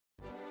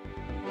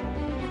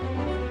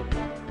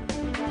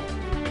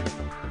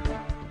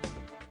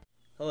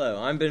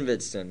Hello, I'm Ben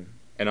Vidston.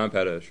 And I'm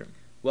Pat Ostrom.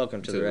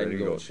 Welcome to the Red and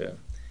Gold Show.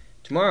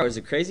 Tomorrow is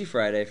a crazy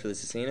Friday for the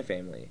Scecina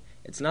family.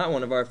 It's not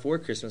one of our 4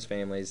 Christmas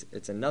families,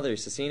 it's another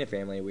Scecina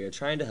family we are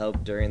trying to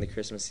help during the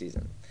Christmas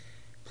season.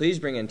 Please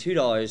bring in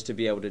 $2 to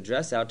be able to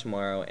dress out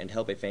tomorrow and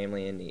help a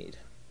family in need.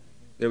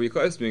 There will be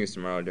class meetings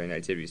tomorrow during the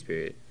activities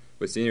period,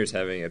 with seniors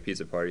having a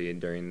pizza party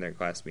during their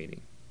class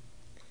meeting.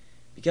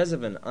 Because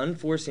of an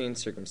unforeseen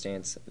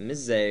circumstance, Ms.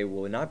 Zay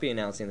will not be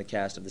announcing the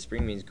cast of the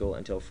spring musical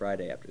until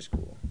Friday after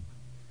school.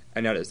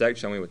 And now does Zach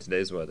show me what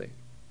today's weather?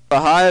 A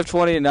high of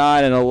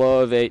 29 and a low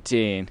of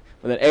 18,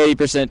 with an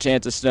 80%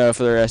 chance of snow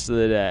for the rest of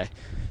the day.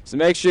 So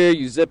make sure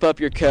you zip up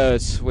your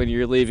coats when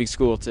you're leaving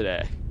school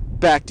today.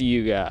 Back to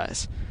you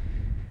guys.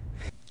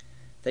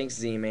 Thanks,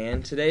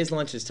 Z-Man. Today's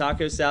lunch is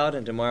taco salad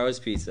and tomorrow's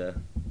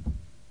pizza.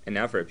 And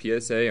now for a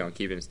PSA on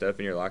keeping stuff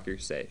in your locker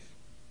safe.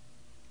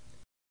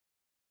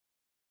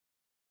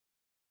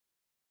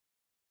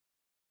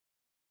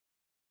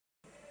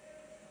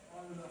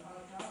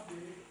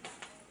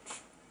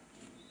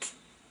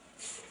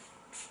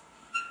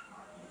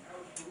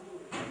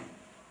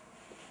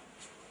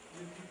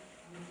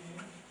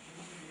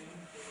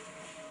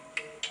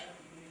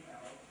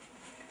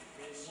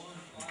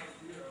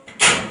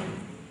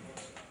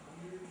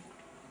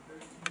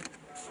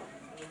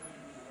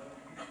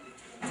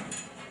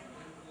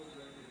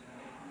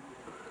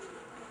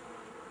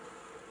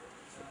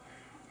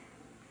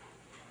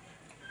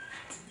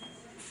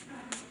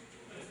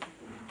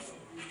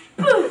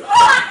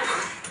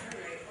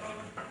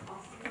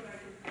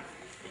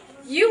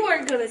 You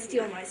weren't gonna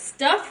steal my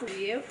stuff, were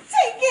you?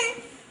 Take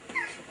it!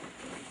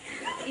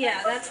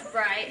 Yeah, that's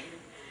right.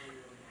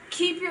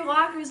 Keep your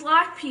lockers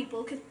locked,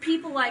 people, because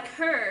people like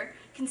her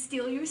can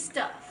steal your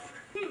stuff.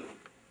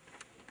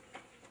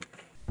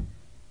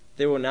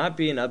 There will not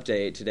be an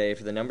update today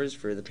for the numbers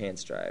for the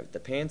pants drive. The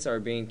pants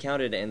are being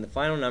counted and the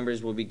final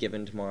numbers will be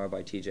given tomorrow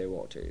by TJ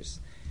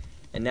Walters.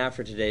 And now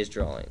for today's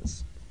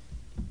drawings.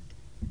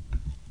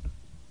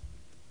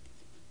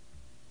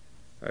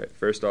 Alright,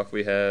 first off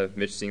we have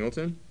Mitch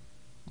Singleton,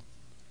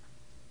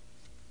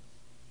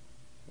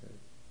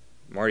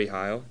 Marty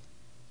Heil,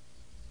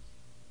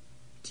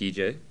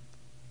 TJ,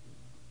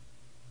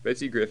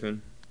 Betsy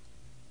Griffin,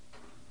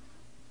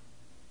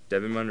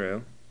 Devin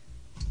Monroe,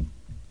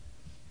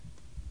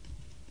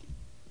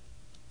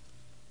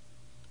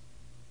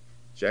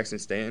 Jackson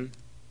Stanton,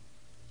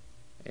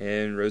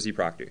 and Rosie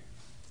Proctor.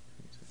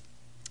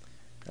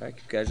 All right,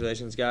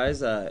 congratulations, guys.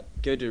 Go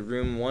to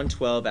room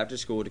 112 after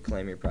school to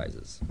claim your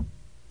prizes.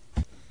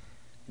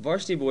 The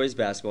varsity boys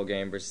basketball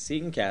game versus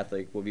Seton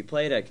Catholic will be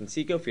played at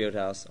Conseco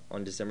Fieldhouse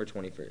on December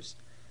 21st.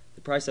 The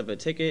price of a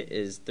ticket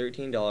is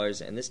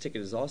 $13, and this ticket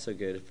is also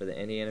good for the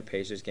Indiana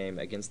Pacers game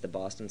against the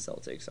Boston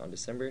Celtics on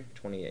December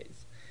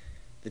 28th.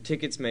 The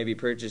tickets may be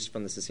purchased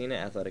from the Scecina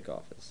Athletic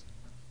Office.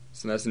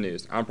 So that's the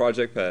news. I'm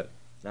Project Pat.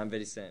 And I'm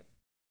Vidston.